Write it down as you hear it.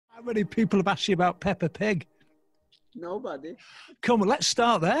How many people have asked you about Peppa Pig? Nobody. Come on, let's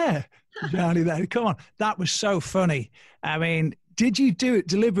start there, Johnny. There, come on. That was so funny. I mean, did you do it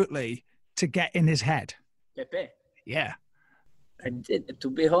deliberately to get in his head? Pepe. Yeah. I did. To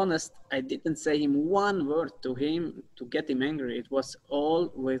be honest, I didn't say him one word to him to get him angry. It was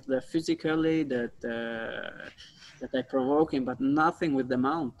all with the physically that I provoke him, but nothing with the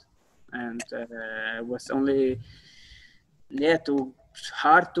mount. And it was only too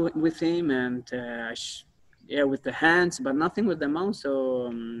hard with him and with the hands, but nothing with the mouth. So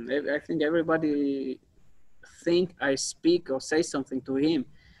I think everybody think I speak or say something to him,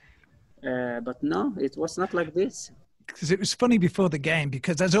 but no, it was not like this. Because it was funny before the game,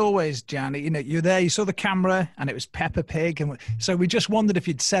 because as always, Gianni, you know, you're there, you saw the camera and it was Peppa Pig. And so we just wondered if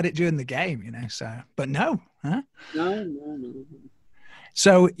you'd said it during the game, you know, so, but no, huh? No.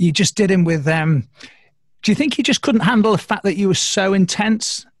 So you just did him with, do you think you just couldn't handle the fact that you were so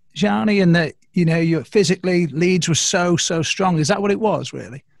intense, Gianni, and that, you know, you physically Leeds was so strong? Is that what it was,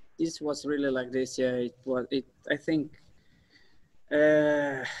 really? This was really like this. Yeah, I think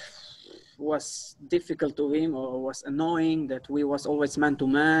was difficult to him, or was annoying that we was always man to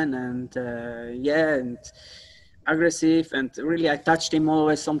man, and and aggressive, and really I touched him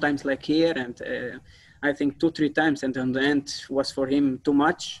always, sometimes like here, and I think 2-3 times, and in the end was for him too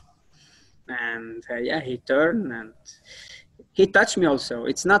much, and he turned and he touched me also.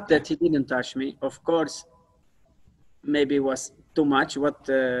 It's not that he didn't touch me, of course, maybe it was too much, but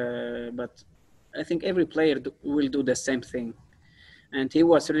I think every player will do the same thing. And he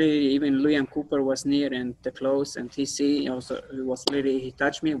was really, even Liam Cooper was near and close, and he was really, he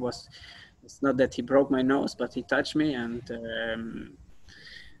touched me. It's not that he broke my nose, but he touched me, and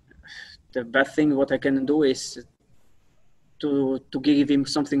the bad thing what I can do is to give him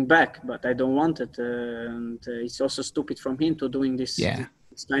something back, but I don't want it, and it's also stupid from him to doing this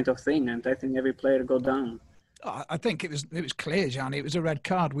kind of thing, and I think every player go down. I think it was clear, Gianni. It was a red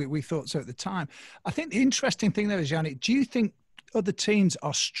card. We thought so at the time. I think the interesting thing, though, is, Gianni, do you think other teams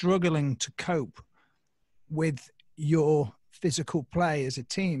are struggling to cope with your physical play as a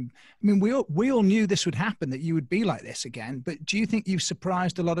team? I mean, we all knew this would happen, that you would be like this again, but do you think you've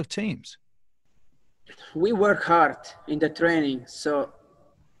surprised a lot of teams? We work hard in the training, so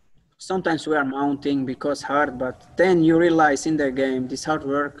sometimes we are mounting because hard, but then you realize in the game this hard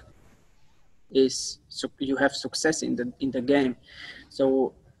work is, so you have success in the game.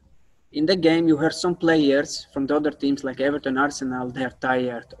 So in the game, you heard some players from the other teams like Everton, Arsenal, they're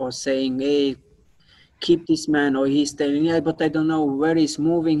tired, or saying, hey, keep this man, or he's telling, yeah, but I don't know where he's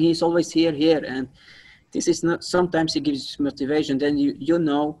moving. He's always here. And this is not, sometimes it gives motivation. Then you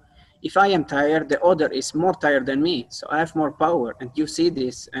know, if I am tired, the other is more tired than me. So I have more power, and you see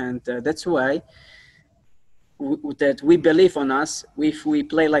this. And that's why that we believe on us if we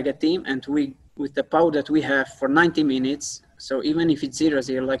play like a team, and with the power that we have for 90 minutes. So even if it's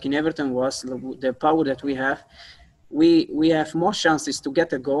 0-0, like in Everton was, the power that we have more chances to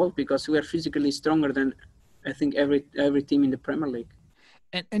get a goal because we are physically stronger than, I think, every team in the Premier League.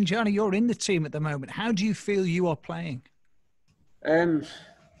 And Gianni, you're in the team at the moment. How do you feel you are playing? I'm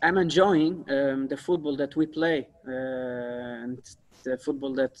enjoying the football that we play, and the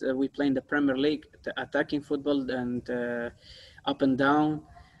football that we play in the Premier League, the attacking football, and up and down,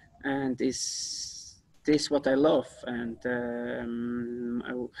 and this what I love, and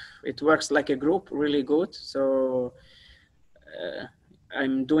it works like a group really good. So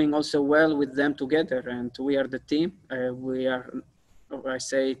I'm doing also well with them together, and we are the team. We are, I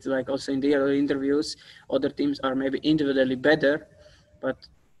say it like also in the other interviews, other teams are maybe individually better, but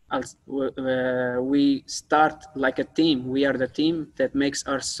we start like a team. We are the team that makes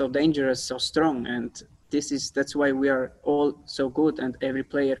us so dangerous, so strong, and that's why we are all so good, and every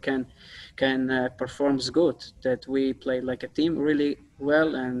player can performs good. That we play like a team really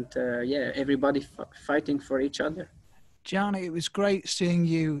well, and everybody fighting for each other. Gianni, it was great seeing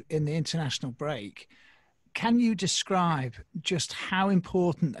you in the international break. Can you describe just how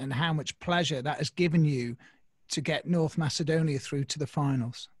important and how much pleasure that has given you to get North Macedonia through to the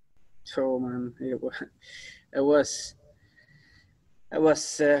finals? So, man, I was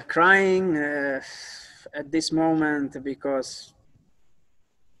crying at this moment because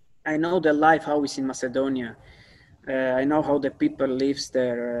I know the life how is in Macedonia. I know how the people lives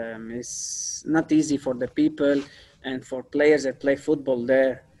there. It's not easy for the people and for players that play football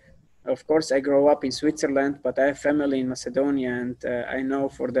there. Of course, I grew up in Switzerland, but I have family in Macedonia, and I know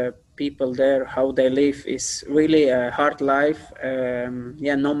for the people there how they live is really a hard life.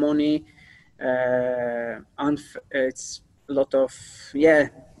 No money. It's a lot of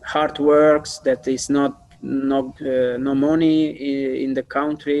hard works that is not no money in the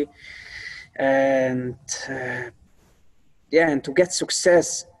country, and and to get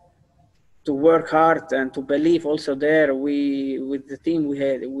success, to work hard and to believe also there. We with the team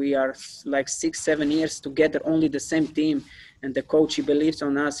we are like 6-7 years together, only the same team, and the coach, he believes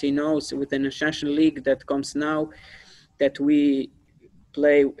on us. He knows with the national league that comes now that we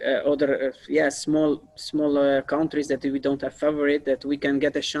play other small countries that we don't have favorite, that we can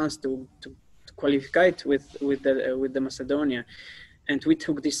get a chance to qualify with the Macedonia. And we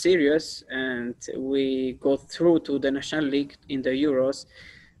took this serious, and we go through to the national league in the Euros.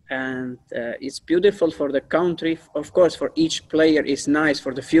 And it's beautiful for the country. Of course, for each player is nice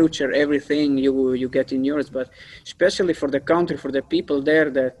for the future, everything you get in Euros, but especially for the country, for the people there,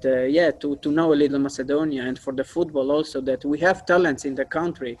 that to know a little Macedonia, and for the football also, that we have talents in the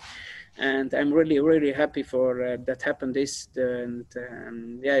country. And I'm really happy for that happened this, and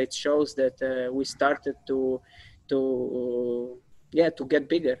it shows that we started to get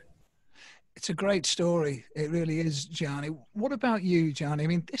bigger. It's a great story. It really is, Gianni. What about you, Gianni? I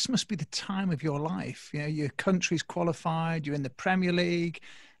mean, this must be the time of your life. You know, your country's qualified, you're in the Premier League.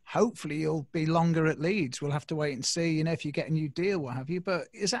 Hopefully you'll be longer at Leeds. We'll have to wait and see, you know, if you get a new deal, what have you. But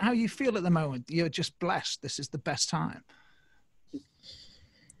is that how you feel at the moment? You're just blessed. This is the best time.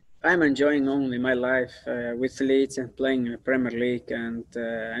 I'm enjoying only my life with Leeds and playing in the Premier League, and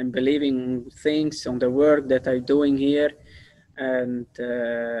I'm believing things on the work that I'm doing here. And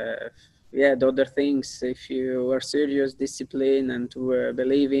the other things, if you are serious, discipline, and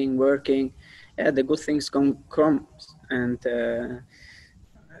believing, working, the good things come. And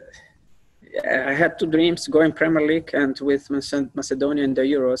I had two dreams: going Premier League and with Macedonia in the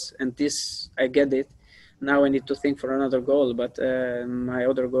Euros, and this I get it. Now I need to think for another goal, but my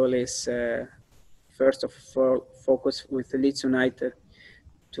other goal is first of all focus with Leeds United,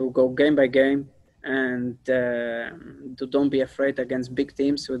 to go game by game, and to don't be afraid against big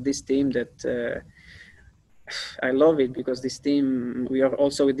teams. With this team, that I love it, because this team, we are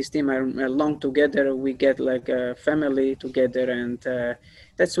also with this team along together. We get like a family together, and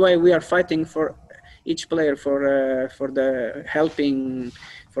that's why we are fighting for each player, for the helping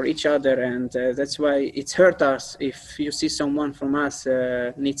for each other, and that's why it's hurt us if you see someone from us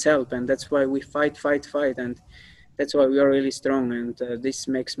needs help, and that's why we fight, and that's why we are really strong, and this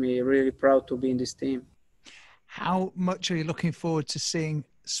makes me really proud to be in this team. How much are you looking forward to seeing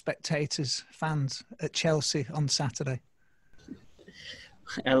spectators, fans at Chelsea on Saturday?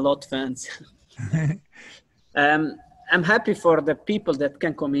 A lot fans. I'm happy for the people that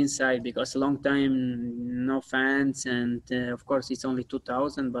can come inside, because a long time no fans, and of course it's only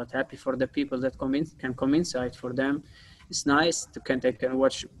 2,000, but happy for the people that can come inside. For them it's nice they can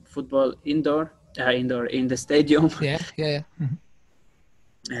watch football indoor in the stadium. Yeah. Mm-hmm.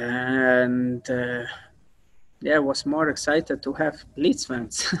 And I was more excited to have Leeds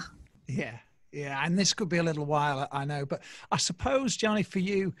fans. Yeah, and this could be a little while, I know, but I suppose, Johnny, for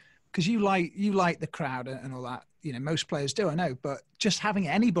you, because you like the crowd and all that, you know, most players do, I know, but just having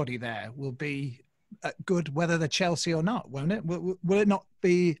anybody there will be good, whether they're Chelsea or not, won't it? Will it not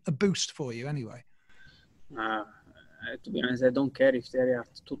be a boost for you anyway? To be honest, I don't care if there are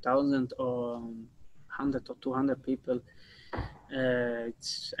 2,000 or 100 or 200 people.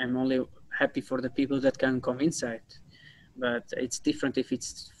 I'm only happy for the people that can come inside. But it's different if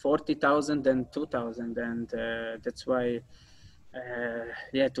it's 40,000 than 2,000, and that's why,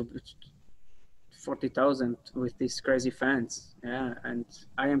 to 40,000 with these crazy fans. Yeah, and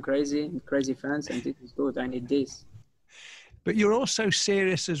I am crazy fans, and this is good. I need this. But you're also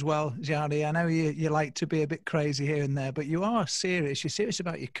serious as well, Gianni. I know you like to be a bit crazy here and there, but you are serious. You're serious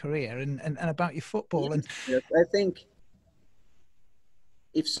about your career and about your football. Yes, I think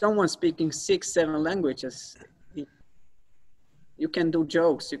if someone's speaking 6-7 languages, you can do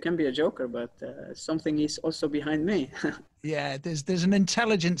jokes. You can be a joker, but something is also behind me. Yeah, there's an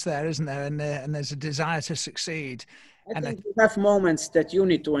intelligence there, isn't there? And there's a desire to succeed. I think you have moments that you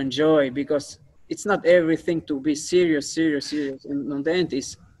need to enjoy, because it's not everything to be serious. And on the end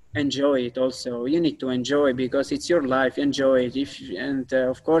is enjoy it also. You need to enjoy, because it's your life. Enjoy it.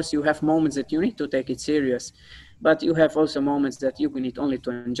 Of course, you have moments that you need to take it serious. But you have also moments that you need only to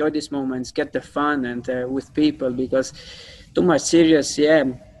enjoy these moments, get the fun, and with people, because too much serious,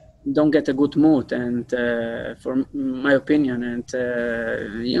 don't get a good mood, and for my opinion, and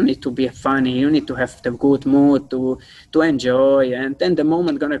you need to be funny, you need to have the good mood to enjoy, and then the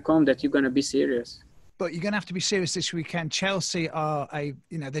moment gonna come that you're gonna be serious. But you're gonna have to be serious this weekend. Chelsea are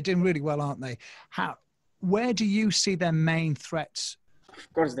they're doing really well, aren't they? Where do you see their main threats?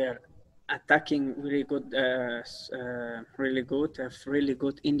 Of course, they're attacking really good, have really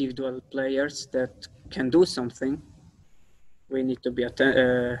good individual players that can do something, we need to be a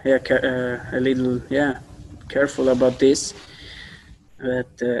little careful about this.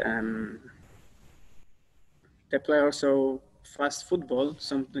 But they play also fast football.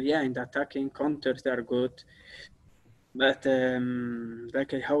 Some in the attacking counters they are good. But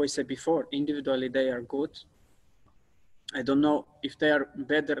like how I said before, individually they are good. I don't know if they are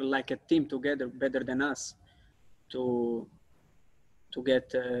better like a team together, better than us, to get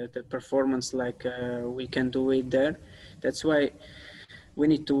the performance like we can do it there. That's why we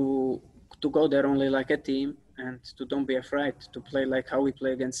need to go there only like a team, and to don't be afraid to play like how we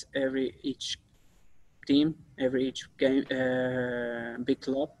play against each team, each game, big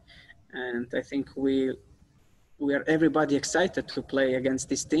club. And I think we are everybody excited to play against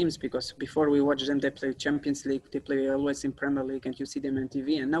these teams, because before we watch them, they play Champions League, they play always in Premier League, and you see them on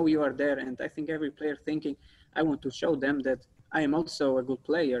TV. And now you are there, and I think every player thinking, I want to show them that I am also a good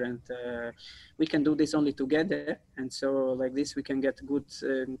player, and we can do this only together. And so like this, we can get good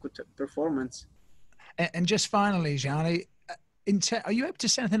performance. And just finally, Gianni, are you able to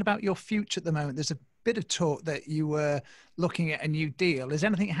say anything about your future at the moment? There's a bit of talk that you were looking at a new deal. Has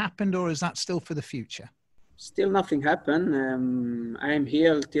anything happened, or is that still for the future? Still nothing happened. I am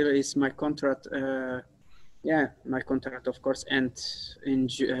here till is my contract. My contract, of course, ends in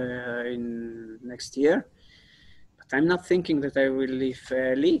next year. But I'm not thinking that I will leave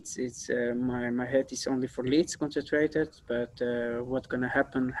Leeds. It's my head is only for Leeds concentrated. But what's gonna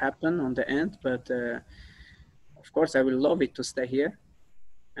happen on the end. But of course, I will love it to stay here.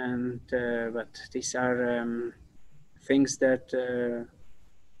 And but these are things that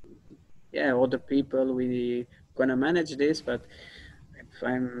other people, we gonna manage this. But if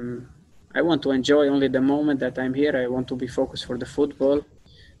I want to enjoy only the moment that I'm here. I want to be focused for the football,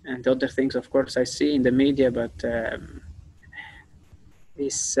 and the other things, of course, I see in the media. But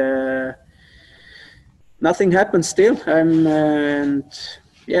nothing happens still. I'm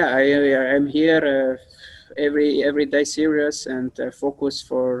here every day serious and focused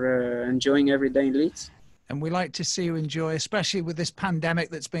for enjoying every day in Leeds. And we like to see you enjoy, especially with this pandemic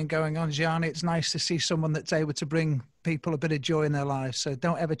that's been going on, Gianni. It's nice to see someone that's able to bring people a bit of joy in their lives. So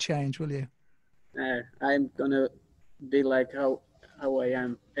don't ever change, will you? I'm going to be like how I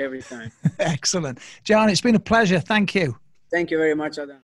am every time. Excellent. Gianni, it's been a pleasure. Thank you. Thank you very much, Adam.